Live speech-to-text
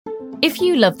If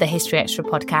you love the History Extra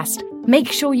podcast,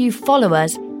 make sure you follow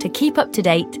us to keep up to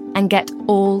date and get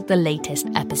all the latest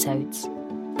episodes.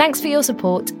 Thanks for your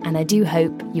support, and I do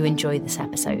hope you enjoy this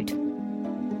episode.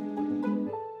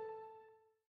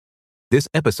 This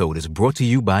episode is brought to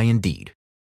you by Indeed.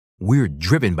 We're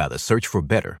driven by the search for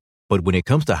better, but when it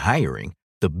comes to hiring,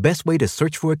 the best way to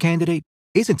search for a candidate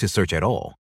isn't to search at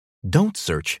all. Don't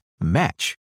search,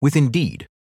 match with Indeed.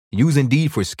 Use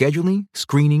Indeed for scheduling,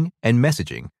 screening, and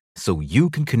messaging so you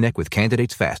can connect with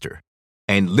candidates faster.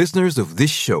 And listeners of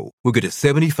this show will get a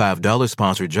 $75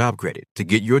 sponsored job credit to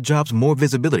get your jobs more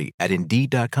visibility at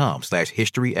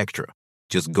Indeed.com/historyextra.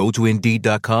 Just go to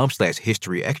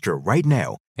Indeed.com/historyextra right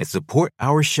now and support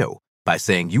our show by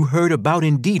saying you heard about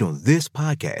Indeed on this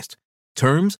podcast.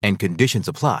 Terms and conditions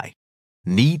apply.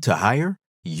 Need to hire?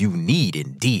 You need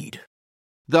Indeed.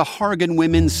 The Hargan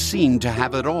women seemed to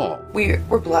have it all. We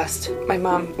were blessed. My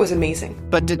mom was amazing.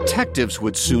 But detectives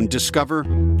would soon discover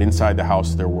inside the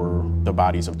house there were the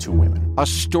bodies of 2 women. A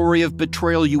story of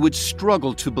betrayal you would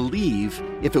struggle to believe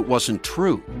if it wasn't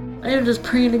true. I am just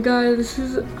praying to God, this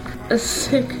is a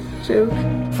sick joke.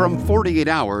 From 48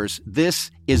 Hours,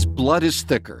 this is Blood is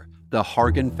Thicker, the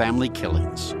Hargan family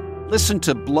killings. Listen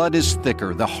to Blood is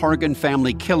Thicker, the Hargan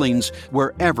family killings,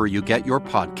 wherever you get your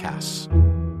podcasts.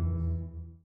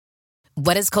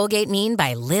 What does Colgate mean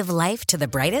by live life to the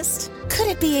brightest? Could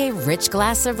it be a rich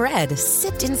glass of red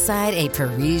sipped inside a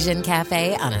Parisian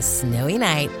cafe on a snowy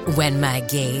night when my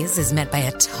gaze is met by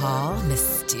a tall,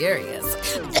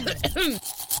 mysterious...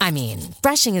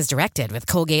 brushing is directed with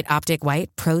Colgate Optic White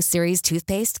Pro Series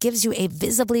toothpaste gives you a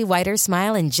visibly whiter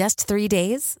smile in just 3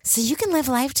 days, so you can live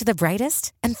life to the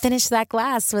brightest and finish that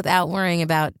glass without worrying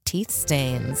about teeth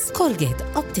stains. Colgate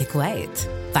Optic White.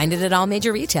 Find it at all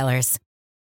major retailers.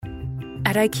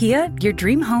 At IKEA, your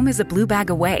dream home is a blue bag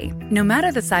away. No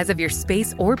matter the size of your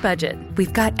space or budget,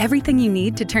 we've got everything you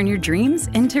need to turn your dreams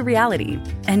into reality.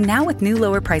 And now with new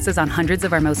lower prices on hundreds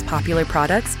of our most popular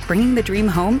products, bringing the dream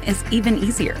home is even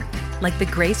easier. Like the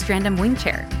gray Strandom wing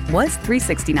chair was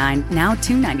 $369, now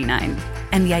 $299.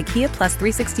 And the IKEA Plus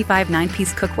 365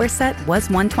 9-piece cookware set was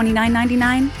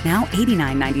 $129.99, now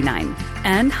 $89.99.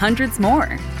 And hundreds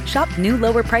more. Shop new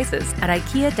lower prices at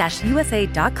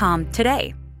IKEA-USA.com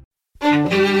today.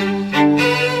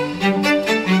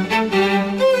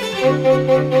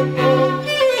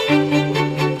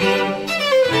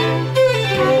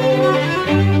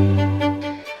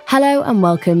 Hello and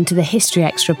welcome to the History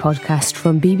Extra podcast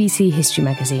from BBC History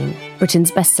Magazine, Britain's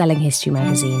best-selling history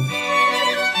magazine.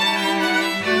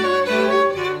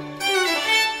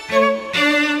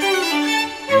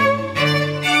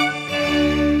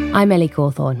 I'm Ellie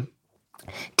Cawthorne.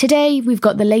 Today, we've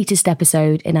got the latest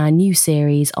episode in our new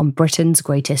series on Britain's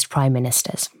greatest prime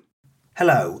ministers.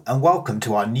 Hello, and welcome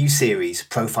to our new series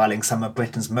profiling some of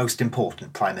Britain's most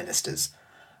important prime ministers.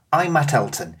 I'm Matt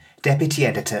Elton, Deputy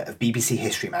Editor of BBC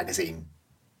History Magazine.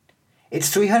 It's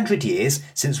 300 years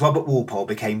since Robert Walpole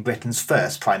became Britain's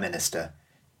first prime minister.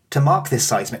 To mark this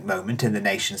seismic moment in the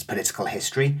nation's political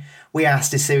history, we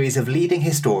asked a series of leading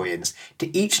historians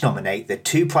to each nominate the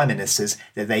 2 prime ministers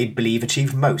that they believe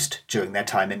achieved most during their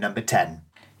time in number 10.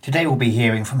 Today we'll be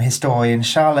hearing from historian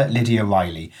Charlotte Lydia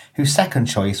Riley, whose second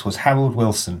choice was Harold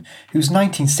Wilson, whose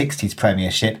 1960s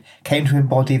premiership came to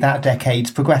embody that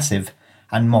decade's progressive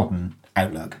and modern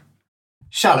outlook.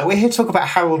 Charlotte, we're here to talk about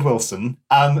Harold Wilson.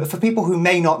 For people who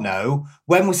may not know,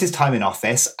 when was his time in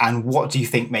office and what do you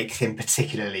think makes him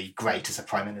particularly great as a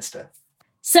Prime Minister?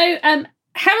 So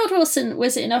Harold Wilson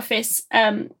was in office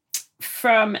from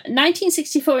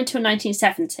 1964 until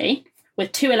 1970,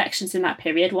 with 2 elections in that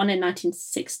period, one in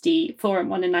 1964 and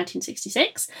one in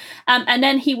 1966. And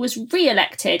then he was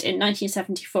re-elected in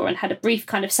 1974 and had a brief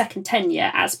kind of second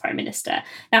tenure as Prime Minister.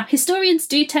 Now, historians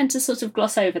do tend to sort of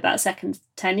gloss over that second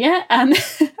tenure, and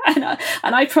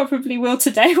I probably will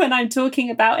today when I'm talking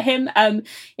about him.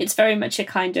 It's very much a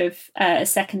kind of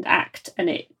second act,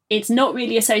 and it's not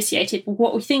really associated with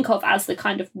what we think of as the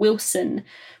kind of Wilson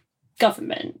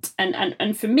government.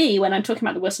 And for me, when I'm talking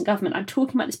about the Wilson government, I'm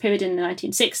talking about this period in the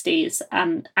 1960s,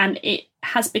 and it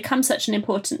has become such an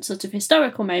important sort of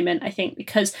historical moment, I think,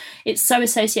 because it's so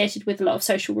associated with a lot of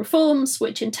social reforms,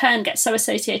 which in turn gets so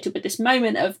associated with this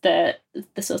moment of the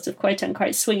sort of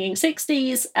quote-unquote swinging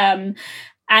 60s. And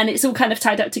it's all kind of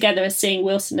tied up together as seeing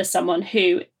Wilson as someone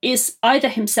who is either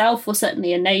himself or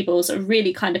certainly enables a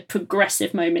really kind of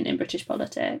progressive moment in British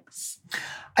politics.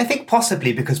 I think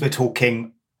possibly because we're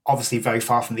talking obviously very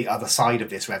far from the other side of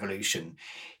this revolution.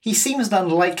 He seems an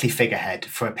unlikely figurehead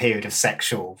for a period of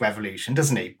sexual revolution,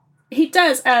 doesn't he? He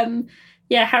does.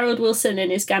 Harold Wilson in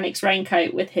his Gannix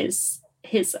raincoat with his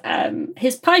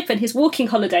pipe and his walking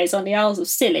holidays on the Isles of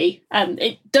Scilly,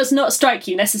 it does not strike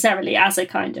you necessarily as a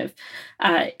kind of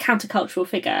countercultural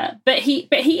figure, but he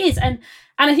is, and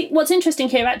I think what's interesting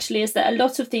here actually is that a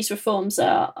lot of these reforms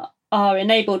are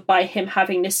enabled by him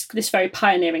having this very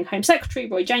pioneering Home Secretary,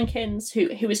 Roy Jenkins,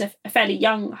 who was a fairly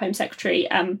young Home Secretary,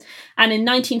 and in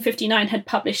 1959 had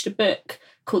published a book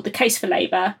called The Case for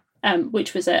Labour,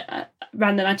 which was around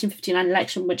the 1959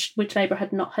 election, which Labour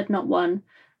had not won.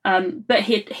 But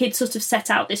he'd sort of set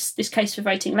out this case for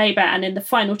voting Labour, and in the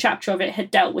final chapter of it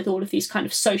had dealt with all of these kind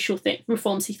of social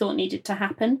reforms he thought needed to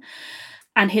happen.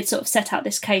 And he'd sort of set out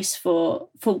this case for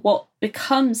what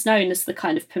becomes known as the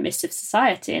kind of permissive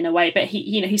society in a way. But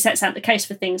he sets out the case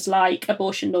for things like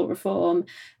abortion law reform,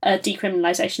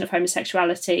 decriminalisation of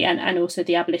homosexuality, and also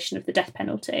the abolition of the death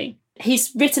penalty.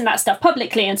 He's written that stuff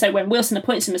publicly, and so when Wilson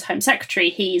appoints him as Home Secretary,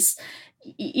 he's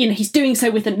doing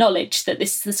so with the knowledge that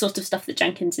this is the sort of stuff that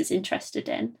Jenkins is interested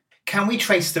in. Can we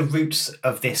trace the roots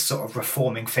of this sort of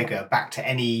reforming figure back to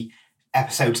any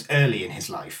episodes early in his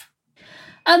life?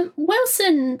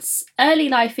 Wilson's early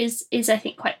life is I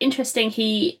think quite interesting.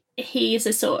 He is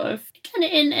a sort of,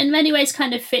 in many ways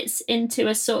kind of fits into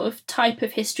a sort of type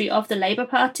of history of the Labour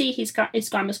Party. He's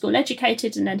grammar school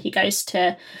educated, and then he goes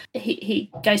to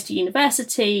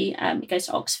university. He goes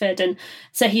to Oxford, and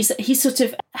so he sort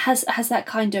of has that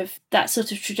kind of that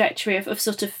sort of trajectory of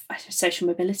sort of social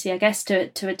mobility, I guess, to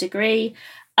a degree.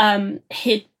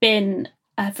 He'd been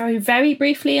very, very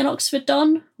briefly an Oxford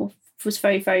Don, or was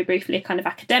very, very briefly a kind of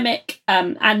academic,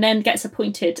 and then gets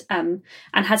appointed and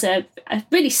has a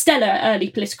really stellar early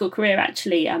political career,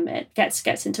 actually. It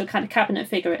gets into a kind of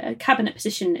cabinet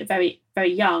position very,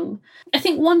 very young. I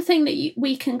think one thing that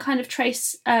we can kind of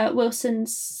trace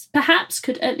Wilson's, perhaps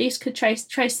could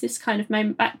trace this kind of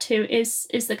moment back to is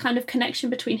the kind of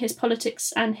connection between his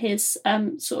politics and his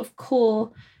sort of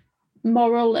core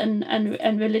moral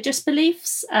and religious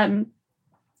beliefs.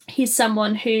 He's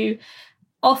someone who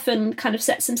often kind of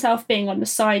sets himself being on the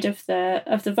side of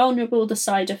the vulnerable, the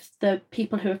side of the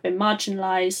people who have been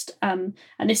marginalised, and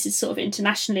this is sort of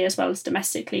internationally as well as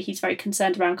domestically. He's very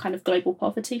concerned around kind of global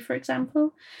poverty, for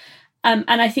example, and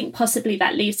I think possibly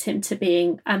that leads him to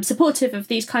being supportive of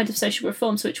these kind of social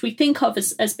reforms, which we think of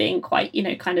as being quite,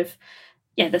 kind of,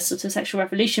 the sort of sexual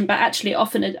revolution, but actually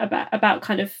often about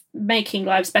kind of making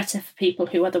lives better for people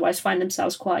who otherwise find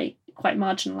themselves quite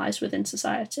marginalised within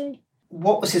society.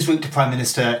 What was his route to Prime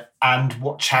Minister, and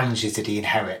what challenges did he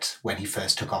inherit when he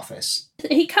first took office?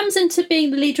 He comes into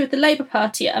being the leader of the Labour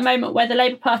Party at a moment where the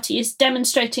Labour Party is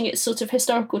demonstrating its sort of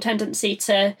historical tendency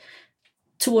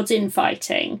towards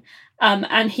infighting,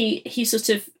 and he sort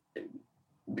of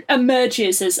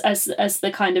emerges as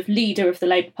the kind of leader of the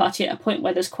Labour Party at a point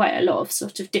where there's quite a lot of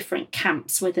sort of different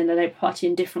camps within the Labour Party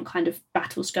and different kind of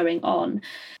battles going on.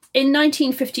 In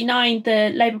 1959,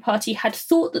 the Labour Party had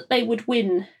thought that they would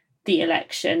win the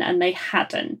election, and they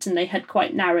hadn't, and they had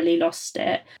quite narrowly lost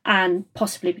it, and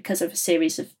possibly because of a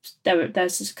series of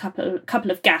there's a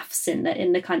couple of gaffes in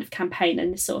the kind of campaign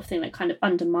and this sort of thing that kind of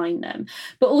undermine them.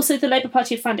 But also the Labour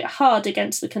Party had found it hard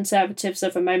against the Conservatives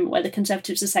of a moment where the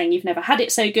Conservatives are saying you've never had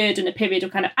it so good, in a period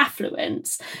of kind of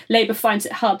affluence. Labour finds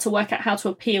it hard to work out how to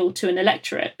appeal to an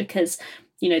electorate because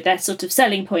their sort of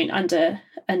selling point and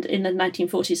in the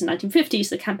 1940s and 1950s,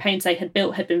 the campaigns they had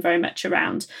built had been very much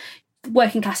around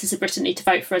working classes of Britain need to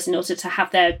vote for us in order to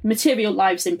have their material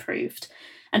lives improved.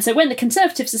 And so when the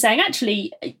Conservatives are saying,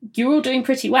 actually, you're all doing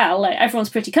pretty well,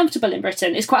 everyone's pretty comfortable in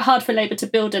Britain, it's quite hard for Labour to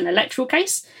build an electoral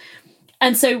case.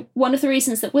 And so one of the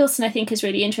reasons that Wilson, I think, is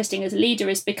really interesting as a leader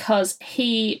is because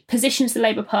he positions the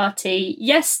Labour Party,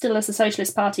 yes, still as a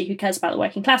socialist party who cares about the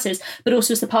working classes, but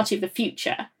also as the party of the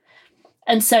future.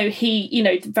 And so he,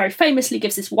 very famously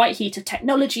gives this white heat of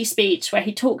technology speech where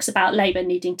he talks about Labour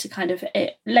needing to kind of,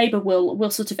 Labour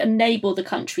will sort of enable the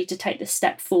country to take this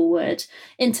step forward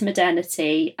into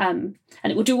modernity, and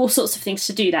it will do all sorts of things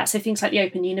to do that. So things like the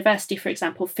Open University, for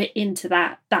example, fit into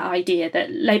that idea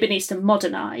that Labour needs to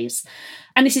modernise.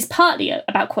 And this is partly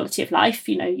about quality of life.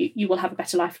 You will have a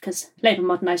better life because Labour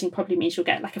modernising probably means you'll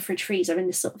get like a fridge freezer and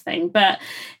this sort of thing. But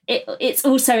it's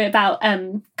also about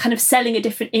kind of selling a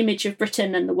different image of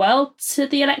Britain and the world to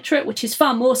the electorate, which is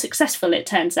far more successful, it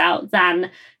turns out,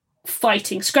 than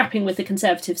scrapping with the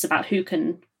Conservatives about who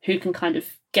can kind of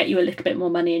get you a little bit more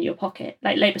money in your pocket.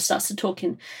 Like Labour starts to talk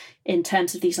in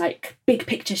terms of these like big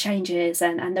picture changes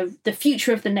and the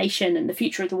future of the nation and the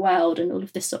future of the world and all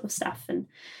of this sort of stuff. And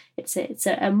it's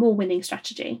a more winning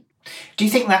strategy. Do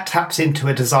you think that taps into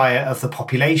a desire of the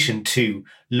population to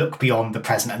look beyond the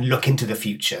present and look into the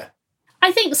future?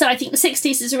 I think so. I think the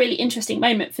 60s is a really interesting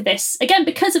moment for this. Again,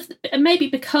 because of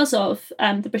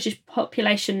the British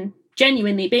population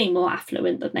genuinely being more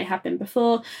affluent than they have been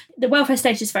before. The welfare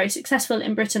state is very successful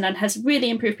in Britain and has really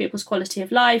improved people's quality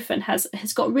of life and has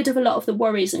got rid of a lot of the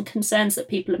worries and concerns that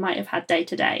people might have had day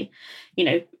to day. You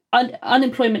know,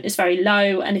 unemployment is very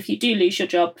low, and if you do lose your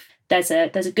job, there's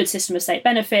a good system of state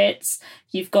benefits.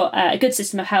 You've got a good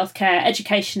system of healthcare.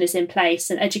 Education is in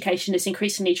place, and education is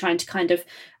increasingly trying to kind of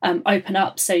open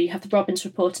up. So you have the Robbins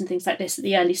Report and things like this at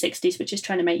the early 60s, which is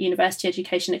trying to make university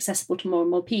education accessible to more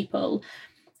and more people.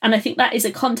 And I think that is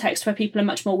a context where people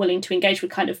are much more willing to engage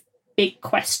with kind of big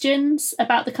questions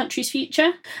about the country's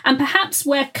future, and perhaps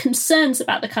where concerns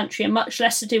about the country are much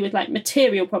less to do with like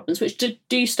material problems, which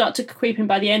do start to creep in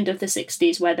by the end of the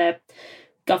 60s, where their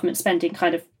government spending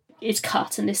kind of is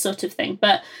cut and this sort of thing.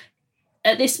 But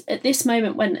at this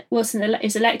moment when Wilson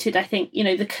is elected, I think, you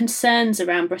know, the concerns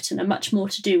around Britain are much more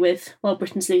to do with, well,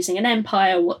 Britain's losing an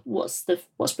empire, what's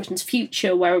Britain's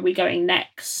future, where are we going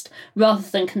next, rather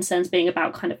than concerns being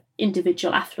about kind of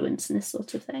individual affluence and this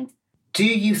sort of thing. Do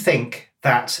you think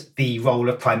that the role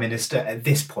of Prime Minister at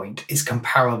this point is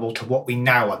comparable to what we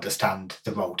now understand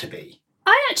the role to be?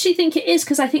 I actually think it is,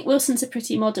 because I think Wilson's a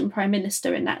pretty modern Prime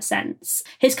Minister in that sense.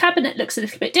 His cabinet looks a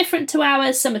little bit different to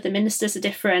ours. Some of the ministers are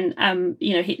different.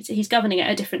 You know, he's governing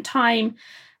at a different time.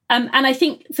 And I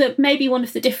think that maybe one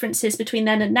of the differences between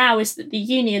then and now is that the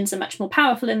unions are much more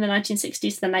powerful in the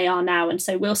 1960s than they are now. And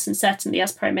so Wilson, certainly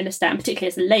as Prime Minister, and particularly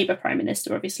as a Labour Prime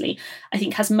Minister, obviously, I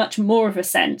think has much more of a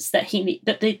sense that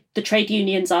the trade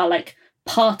unions are like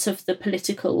part of the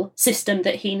political system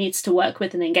that he needs to work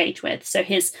with and engage with. So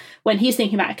when he's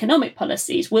thinking about economic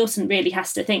policies, Wilson really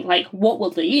has to think like, what will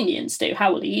the unions do?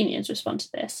 How will the unions respond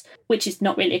to this? Which is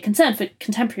not really a concern for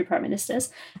contemporary prime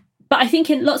ministers. But I think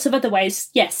in lots of other ways,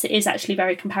 yes, it is actually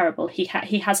very comparable. He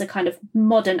has a kind of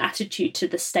modern attitude to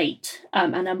the state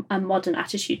and a modern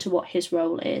attitude to what his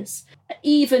role is.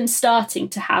 Even starting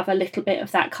to have a little bit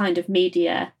of that kind of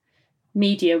media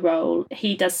role.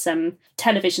 He does some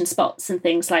television spots and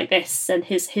things like this, and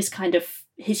his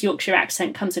Yorkshire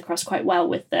accent comes across quite well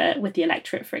with the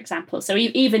electorate, for example. So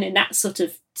even in that sort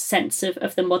of sense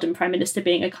of the modern Prime Minister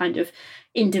being a kind of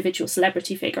individual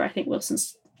celebrity figure, I think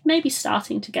Wilson's maybe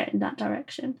starting to get in that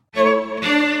direction.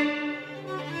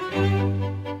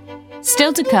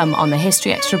 Still to come on the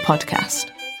History Extra podcast.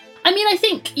 I mean, I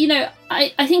think, you know,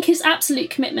 I think his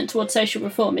absolute commitment towards social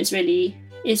reform is really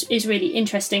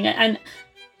interesting, and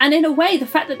in a way the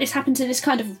fact that this happened to this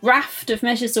kind of raft of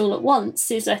measures all at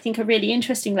once is, I think, a really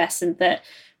interesting lesson that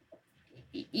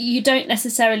you don't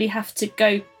necessarily have to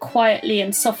go quietly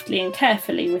and softly and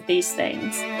carefully with these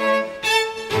things.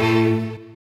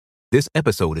 This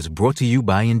episode is brought to you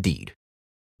by Indeed.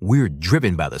 We're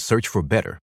driven by the search for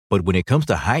better, but when it comes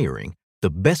to hiring, the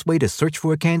best way to search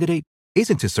for a candidate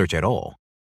isn't to search at all.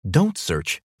 Don't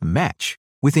search, match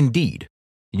with Indeed.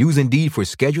 Use Indeed for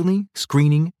scheduling,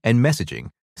 screening, and messaging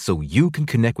so you can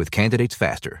connect with candidates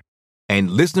faster.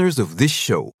 And listeners of this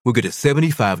show will get a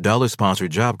 $75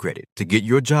 sponsored job credit to get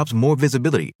your jobs more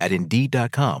visibility at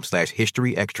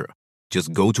Indeed.com/HistoryExtra.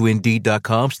 Just go to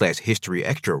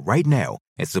Indeed.com/HistoryExtra right now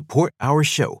and support our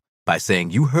show by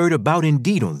saying you heard about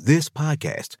Indeed on this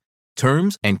podcast.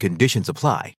 Terms and conditions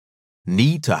apply.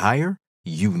 Need to hire?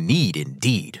 You need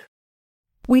Indeed.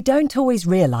 We don't always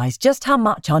realise just how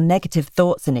much our negative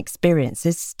thoughts and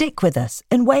experiences stick with us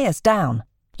and weigh us down.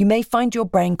 You may find your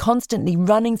brain constantly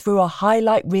running through a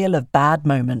highlight reel of bad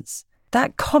moments.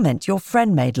 That comment your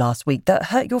friend made last week that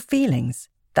hurt your feelings.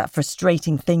 That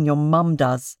frustrating thing your mum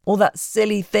does. Or that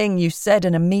silly thing you said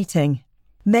in a meeting.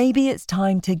 Maybe it's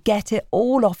time to get it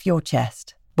all off your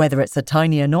chest. Whether it's a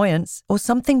tiny annoyance or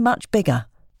something much bigger,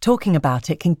 talking about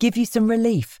it can give you some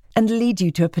relief and lead you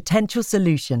to a potential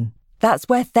solution. That's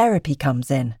where therapy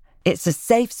comes in. It's a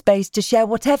safe space to share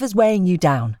whatever's weighing you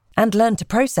down and learn to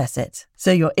process it,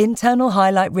 so your internal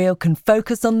highlight reel can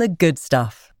focus on the good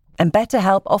stuff. And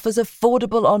BetterHelp offers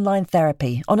affordable online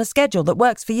therapy on a schedule that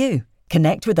works for you.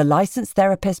 Connect with a licensed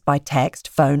therapist by text,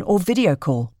 phone, or video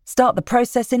call. Start the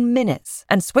process in minutes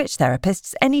and switch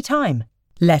therapists anytime.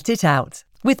 Let it out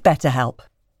with BetterHelp.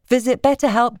 Visit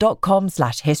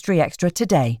betterhelp.com/historyextra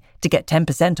today to get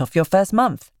 10% off your first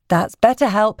month. That's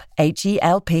BetterHelp,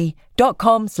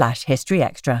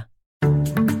 HELP.com/historyextra.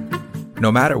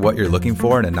 No matter what you're looking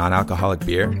for in a non-alcoholic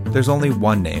beer, there's only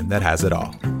one name that has it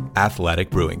all. Athletic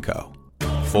Brewing Co.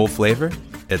 Full flavor?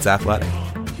 It's athletic.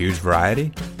 Huge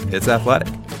variety? It's athletic.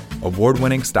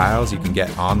 Award-winning styles you can get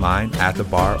online, at the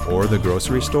bar, or the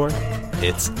grocery store?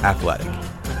 It's athletic.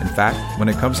 In fact, when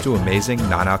it comes to amazing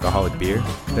non-alcoholic beer,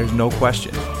 there's no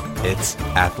question. It's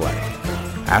athletic.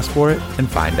 Ask for it and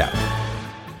find out.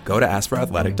 Go to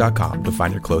askforathletic.com to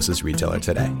find your closest retailer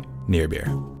today. Near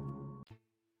Beer.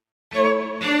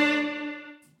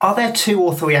 Are there 2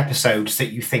 or 3 episodes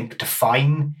that you think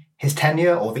define his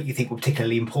tenure or that you think were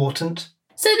particularly important?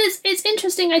 So it's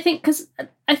interesting, I think, because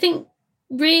I think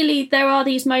really there are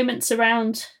these moments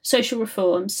around social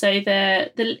reform. So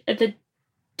the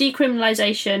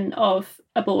decriminalisation of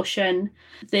abortion,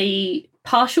 the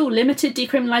partial limited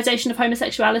decriminalisation of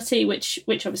homosexuality, which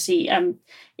obviously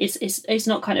is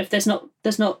not kind of there's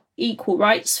not equal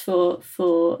rights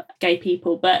for gay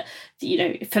people, but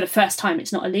for the first time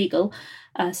it's not illegal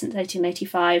since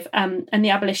 1885, and the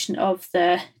abolition of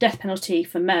the death penalty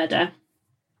for murder,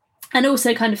 and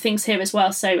also kind of things here as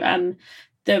well. So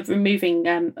the removing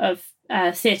of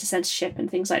theatre censorship and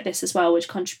things like this as well, which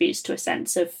contributes to a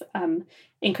sense of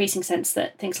increasing sense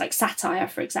that things like satire,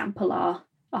 for example,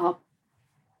 are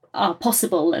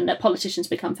possible, and that politicians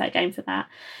become fair game for that.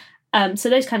 So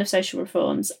those kind of social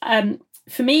reforms.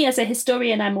 For me, as a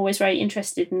historian, I'm always very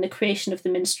interested in the creation of the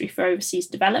Ministry for Overseas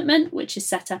Development, which is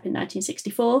set up in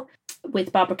 1964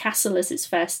 with Barbara Castle as its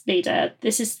first leader.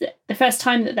 This is the first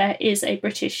time that there is a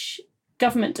British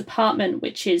government department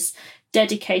which is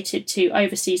dedicated to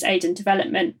overseas aid and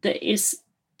development that is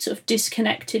sort of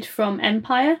disconnected from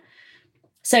empire.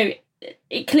 So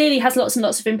it clearly has lots and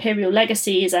lots of imperial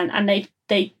legacies, and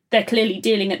they're clearly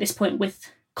dealing at this point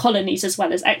with colonies as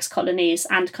well as ex-colonies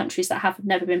and countries that have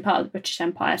never been part of the British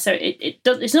Empire. So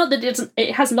it's not that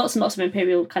it has lots and lots of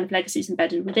imperial kind of legacies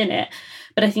embedded within it,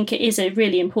 but I think it is a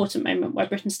really important moment where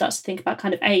Britain starts to think about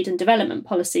kind of aid and development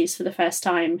policies for the first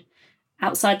time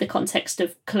outside the context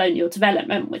of colonial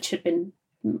development, which had been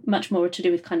much more to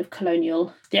do with kind of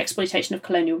the exploitation of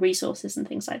colonial resources and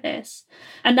things like this.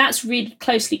 And that's really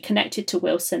closely connected to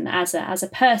Wilson as a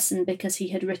person, because he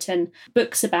had written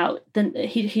books about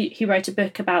he wrote a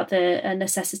book about the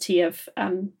necessity of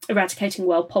eradicating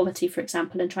world poverty, for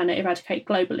example, and trying to eradicate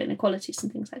global inequalities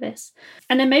and things like this.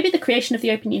 And then maybe the creation of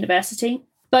the Open University,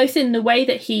 both in the way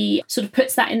that he sort of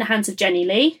puts that in the hands of Jenny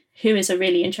Lee, who is a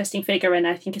really interesting figure, and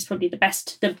I think is probably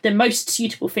the most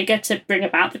suitable figure to bring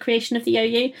about the creation of the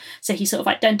OU. So he sort of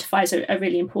identifies a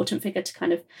really important figure to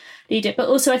kind of lead it. But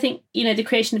also I think, the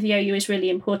creation of the OU is really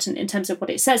important in terms of what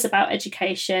it says about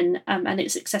education and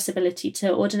its accessibility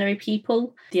to ordinary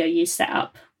people. The OU is set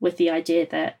up with the idea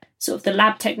that sort of the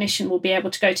lab technician will be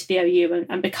able to go to the OU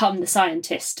and become the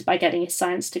scientist by getting his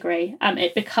science degree.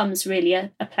 It becomes really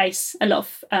a place, a lot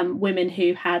of women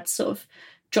who had sort of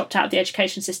dropped out of the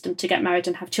education system to get married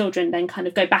and have children then kind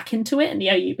of go back into it, and the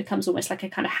OU becomes almost like a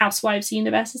kind of housewives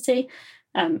university.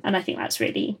 And I think that's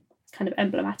really kind of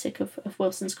emblematic of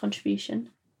Wilson's contribution.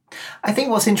 I think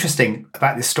what's interesting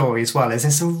about this story as well is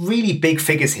there's some really big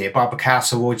figures here, Barbara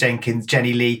Castle, Roy Jenkins,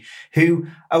 Jenny Lee, who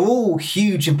are all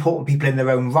huge, important people in their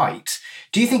own right.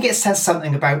 Do you think it says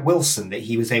something about Wilson that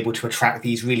he was able to attract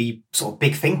these really sort of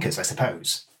big thinkers, I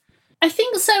suppose? I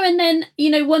think so. And then,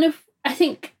 I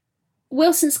think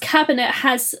Wilson's cabinet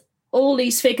has all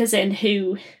these figures in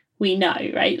who we know,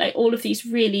 right? Like all of these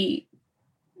really,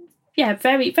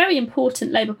 very, very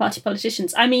important Labour Party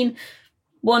politicians. I mean,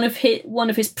 one of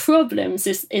his problems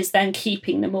is then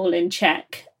keeping them all in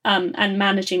check and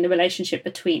managing the relationship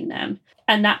between them.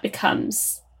 And that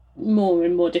becomes more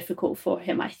and more difficult for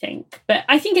him, I think. But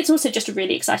I think it's also just a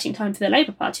really exciting time for the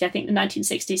Labour Party. I think the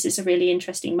 1960s is a really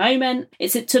interesting moment.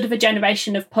 It's a sort of a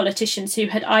generation of politicians who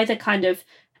had either kind of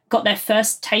got their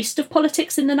first taste of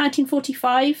politics in the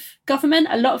 1945 government.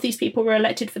 A lot of these people were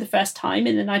elected for the first time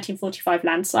in the 1945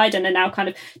 landslide and are now kind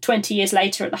of 20 years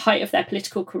later at the height of their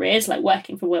political careers, like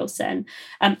working for Wilson.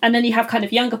 And then you have kind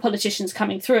of younger politicians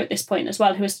coming through at this point as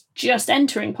well, who are just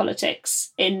entering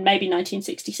politics in maybe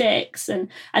 1966 and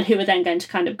who are then going to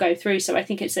kind of go through. So I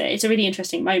think it's a really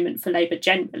interesting moment for Labour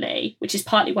generally, which is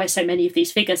partly why so many of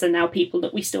these figures are now people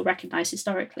that we still recognise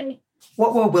historically.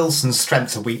 What were Wilson's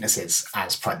strengths and weaknesses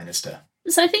as Prime Minister?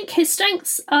 So I think his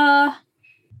strengths are,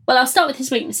 well, I'll start with his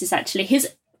weaknesses actually.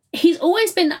 He's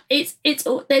always been,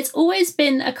 there's always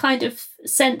been a kind of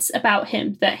sense about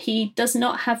him that he does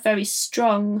not have very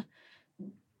strong,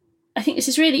 I think this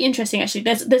is really interesting actually,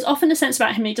 there's often a sense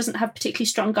about him that he doesn't have particularly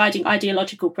strong guiding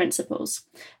ideological principles.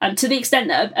 To the extent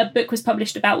that a book was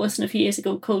published about Wilson a few years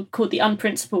ago called The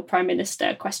Unprincipled Prime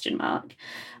Minister, ?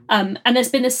 And there's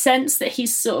been a sense that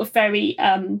he's sort of very,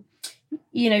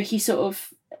 he sort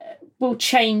of will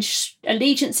change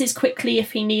allegiances quickly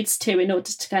if he needs to in order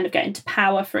to kind of get into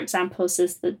power, for example. So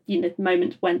there's the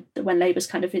moment when Labour's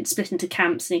kind of split into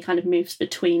camps and he kind of moves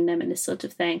between them and this sort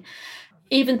of thing.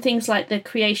 Even things like the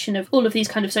creation of all of these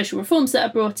kind of social reforms that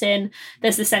are brought in,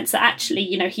 there's the sense that actually,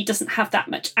 he doesn't have that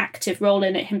much active role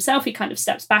in it himself. He kind of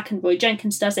steps back and Roy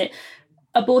Jenkins does it.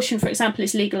 Abortion, for example,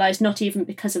 is legalised not even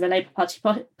because of a Labour Party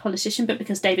politician, but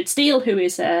because David Steele, who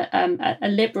is a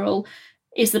Liberal,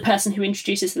 is the person who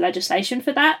introduces the legislation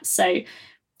for that. So,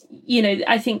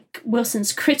 I think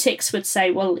Wilson's critics would say,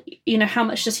 well, how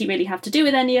much does he really have to do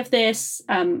with any of this?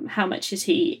 How much is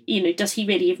he, does he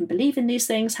really even believe in these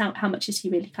things? How much is he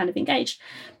really kind of engaged?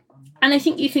 And I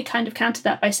think you could kind of counter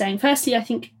that by saying, firstly, I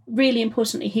think really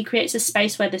importantly, he creates a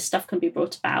space where this stuff can be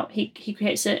brought about. He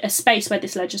creates a space where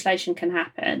this legislation can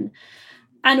happen.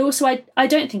 And also, I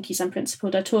don't think he's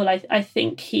unprincipled at all. I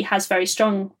think he has very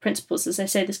strong principles, as I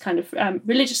say, this kind of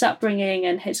religious upbringing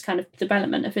and his kind of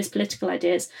development of his political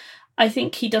ideas. I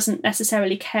think he doesn't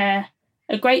necessarily care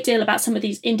a great deal about some of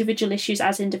these individual issues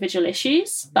as individual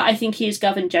issues, but I think he is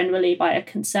governed generally by a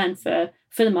concern for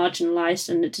the marginalised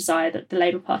and a desire that the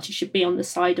Labour Party should be on the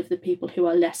side of the people who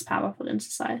are less powerful in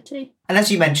society. And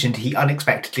as you mentioned, he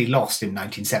unexpectedly lost in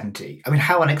 1970. I mean,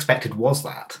 how unexpected was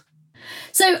that?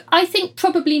 So I think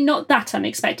probably not that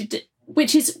unexpected,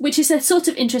 which is a sort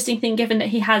of interesting thing, given that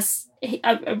he has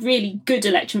a really good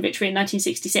election victory in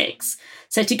 1966.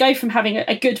 So to go from having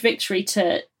a good victory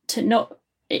to not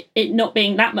it not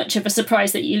being that much of a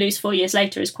surprise that you lose 4 years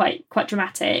later is quite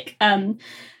dramatic.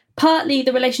 Partly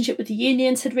the relationship with the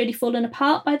unions had really fallen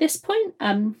apart by this point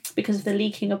because of the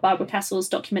leaking of Barbara Castle's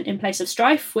document In Place of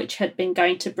Strife, which had been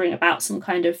going to bring about some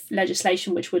kind of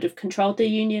legislation which would have controlled the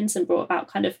unions and brought about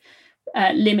kind of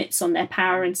limits on their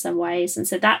power in some ways. And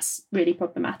so that's really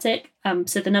problematic.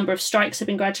 So the number of strikes have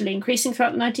been gradually increasing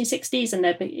throughout the 1960s, and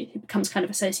it becomes kind of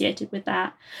associated with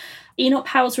that. Enoch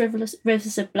Powell's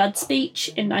Rivers of Blood speech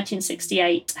in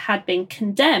 1968 had been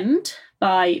condemned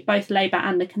by both Labour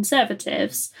and the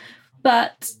Conservatives,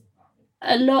 but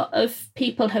a lot of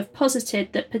people have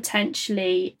posited that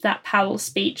potentially that Powell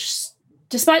speech,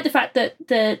 despite the fact that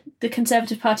the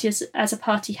Conservative Party as a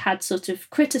party had sort of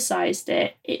criticised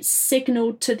it, it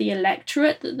signalled to the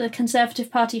electorate that the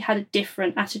Conservative Party had a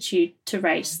different attitude to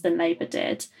race than Labour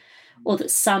did, or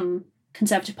that some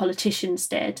Conservative politicians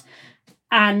did.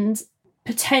 And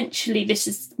potentially this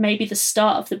is maybe the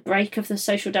start of the break of the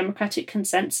social democratic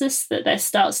consensus, that there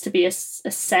starts to be a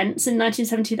sense in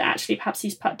 1970 that actually perhaps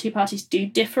these two parties do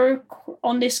differ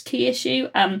on this key issue,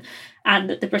 and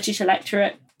that the British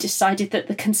electorate decided that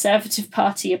the Conservative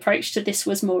Party approach to this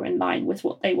was more in line with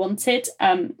what they wanted.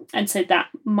 And so that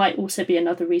might also be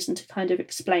another reason to kind of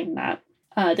explain that.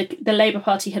 The Labour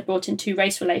Party had brought in 2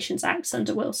 Race Relations Acts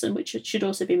under Wilson, which should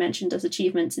also be mentioned as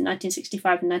achievements in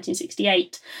 1965 and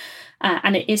 1968.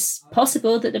 And it is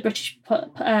possible that the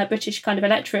British kind of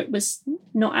electorate was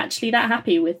not actually that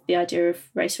happy with the idea of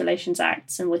Race Relations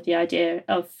Acts and with the idea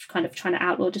of kind of trying to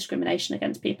outlaw discrimination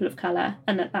against people of colour,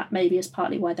 and that maybe is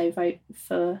partly why they vote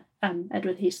for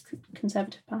Edward Heath's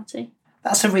Conservative Party.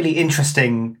 That's a really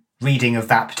interesting reading of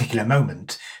that particular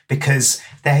moment, because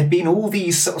there had been all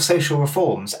these sort of social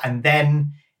reforms, and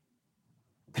then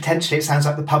potentially it sounds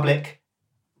like the public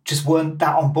just weren't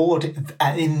that on board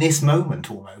in this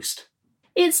moment almost.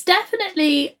 It's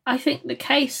definitely, I think, the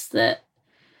case that,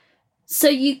 so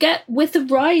you get, with the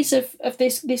rise of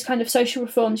these kind of social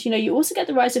reforms, you also get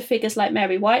the rise of figures like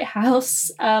Mary Whitehouse,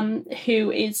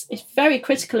 who is very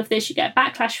critical of this. You get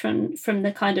backlash from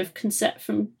the kind of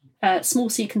small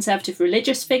c conservative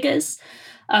religious figures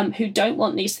who don't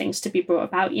want these things to be brought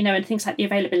about, and things like the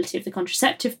availability of the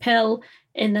contraceptive pill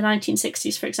in the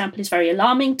 1960s, for example, is very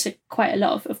alarming to quite a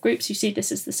lot of groups who see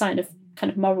this as the sign of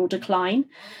kind of moral decline.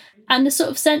 And the sort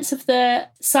of sense of the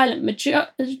silent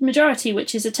majority,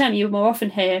 which is a term you more often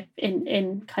hear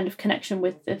in kind of connection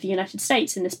with the United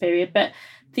States in this period, but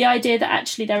the idea that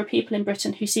actually there are people in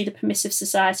Britain who see the permissive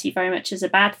society very much as a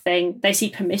bad thing. They see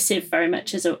permissive very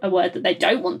much as a word that they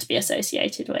don't want to be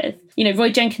associated with.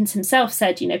 Roy Jenkins himself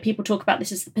said, people talk about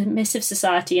this as the permissive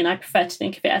society, and I prefer to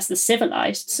think of it as the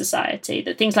civilised society,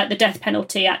 that things like the death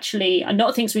penalty actually are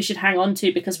not things we should hang on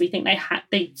to because we think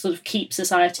they sort of keep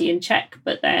society in check,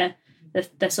 but they're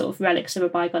sort of relics of a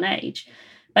bygone age.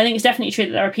 I think it's definitely true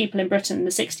that there are people in Britain in the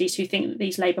 60s who think that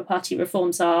these Labour Party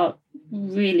reforms are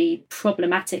really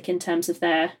problematic in terms of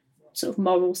their sort of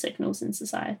moral signals in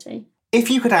society. If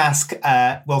you could ask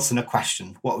Wilson a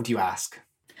question, what would you ask?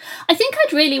 I think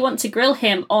I'd really want to grill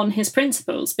him on his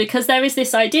principles, because there is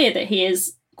this idea that he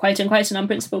is quote unquote an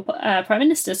unprincipled Prime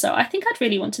Minister. So I think I'd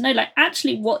really want to know,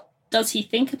 actually, what does he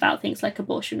think about things like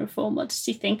abortion reform? What does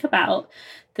he think about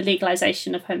the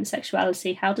legalisation of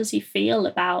homosexuality? How does he feel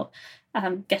about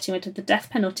getting rid of the death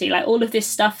penalty? All of this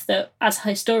stuff that as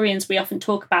historians we often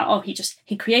talk about,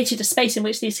 he created a space in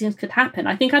which these things could happen.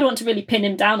 I think I'd want to really pin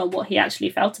him down on what he actually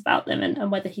felt about them and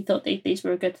whether he thought these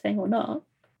were a good thing or not.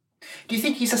 Do you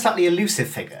think he's a slightly elusive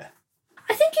figure?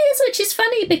 I think he is, which is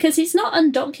funny because he's not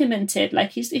undocumented.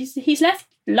 He's left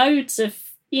loads of,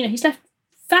 he's left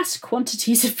vast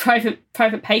quantities of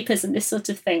private papers and this sort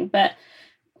of thing, but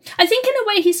I think in a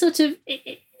way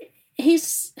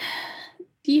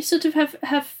you sort of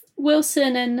have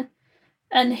Wilson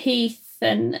and Heath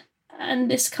and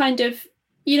this kind of,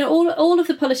 all of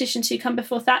the politicians who come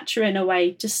before Thatcher in a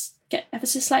way just get ever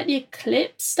so slightly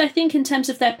eclipsed, I think, in terms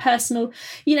of their personal,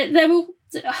 they're all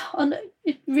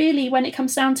really, when it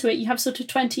comes down to it, you have sort of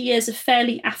 20 years of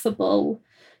fairly affable,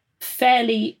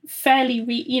 fairly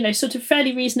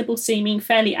reasonable seeming,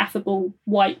 fairly affable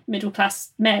white middle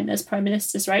class men as prime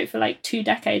ministers, right, for like 2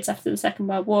 decades after the Second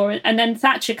World War. And then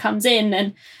Thatcher comes in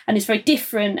and is very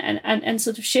different and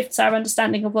sort of shifts our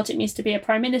understanding of what it means to be a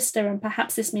prime minister. And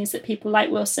perhaps this means that people like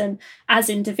Wilson as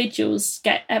individuals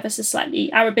get ever so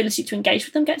slightly, our ability to engage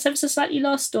with them gets ever so slightly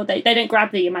lost, or they don't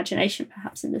grab the imagination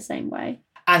perhaps in the same way.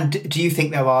 And do you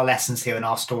think there are lessons here in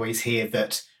our stories here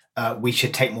that we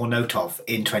should take more note of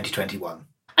in 2021?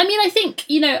 I mean, I think,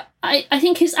 I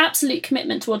think his absolute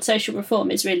commitment towards social reform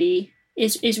is really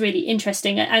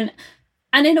interesting. And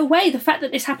in a way, the fact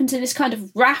that this happens in this kind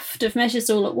of raft of measures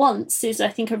all at once is, I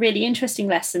think, a really interesting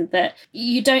lesson that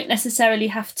you don't necessarily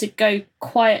have to go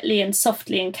quietly and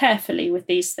softly and carefully with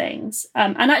these things.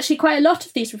 And actually, quite a lot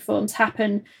of these reforms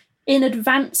happen in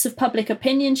advance of public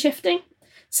opinion shifting.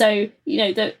 So,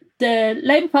 the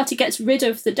Labour Party gets rid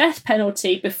of the death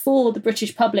penalty before the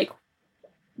British public,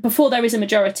 before there is a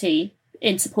majority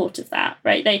in support of that,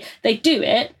 right? They do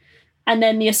it, and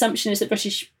then the assumption is that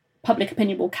British public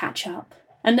opinion will catch up.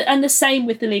 And the same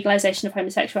with the legalisation of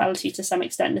homosexuality to some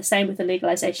extent, the same with the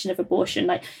legalisation of abortion.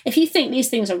 Like, if you think these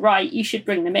things are right, you should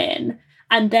bring them in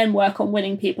and then work on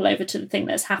winning people over to the thing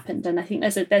that's happened. And I think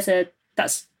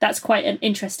that's quite an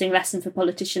interesting lesson for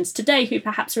politicians today who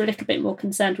perhaps are a little bit more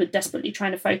concerned with desperately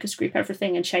trying to focus group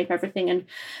everything and shape everything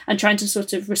and trying to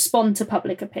sort of respond to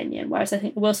public opinion. Whereas I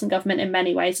think the Wilson government in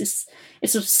many ways is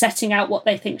sort of setting out what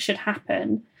they think should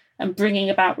happen and bringing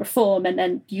about reform, and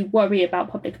then you worry about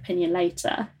public opinion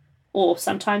later. Or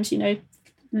sometimes,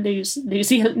 lose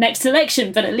the next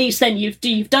election, but at least then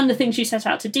you've done the things you set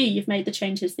out to do, you've made the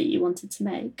changes that you wanted to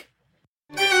make.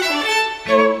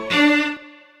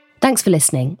 Thanks for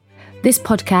listening. This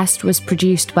podcast was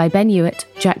produced by Ben Hewitt,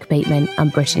 Jack Bateman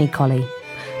and Brittany Colley.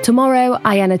 Tomorrow,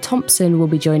 Ayanna Thompson will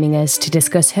be joining us to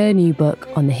discuss her new book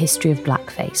on the history of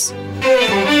blackface.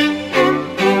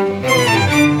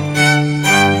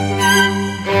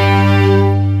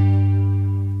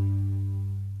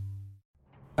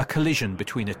 A collision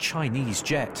between a Chinese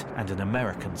jet and an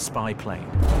American spy plane.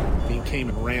 He came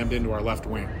and rammed into our left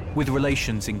wing. With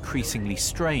relations increasingly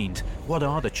strained, what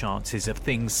are the chances of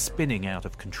things spinning out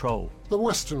of control? The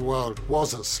Western world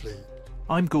was asleep.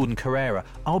 I'm Gordon Carrera.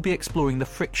 I'll be exploring the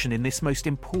friction in this most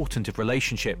important of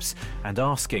relationships and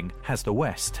asking, has the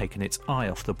West taken its eye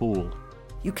off the ball?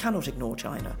 You cannot ignore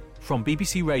China. From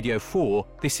BBC Radio 4,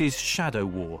 this is Shadow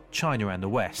War, China and the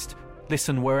West.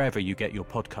 Listen wherever you get your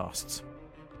podcasts.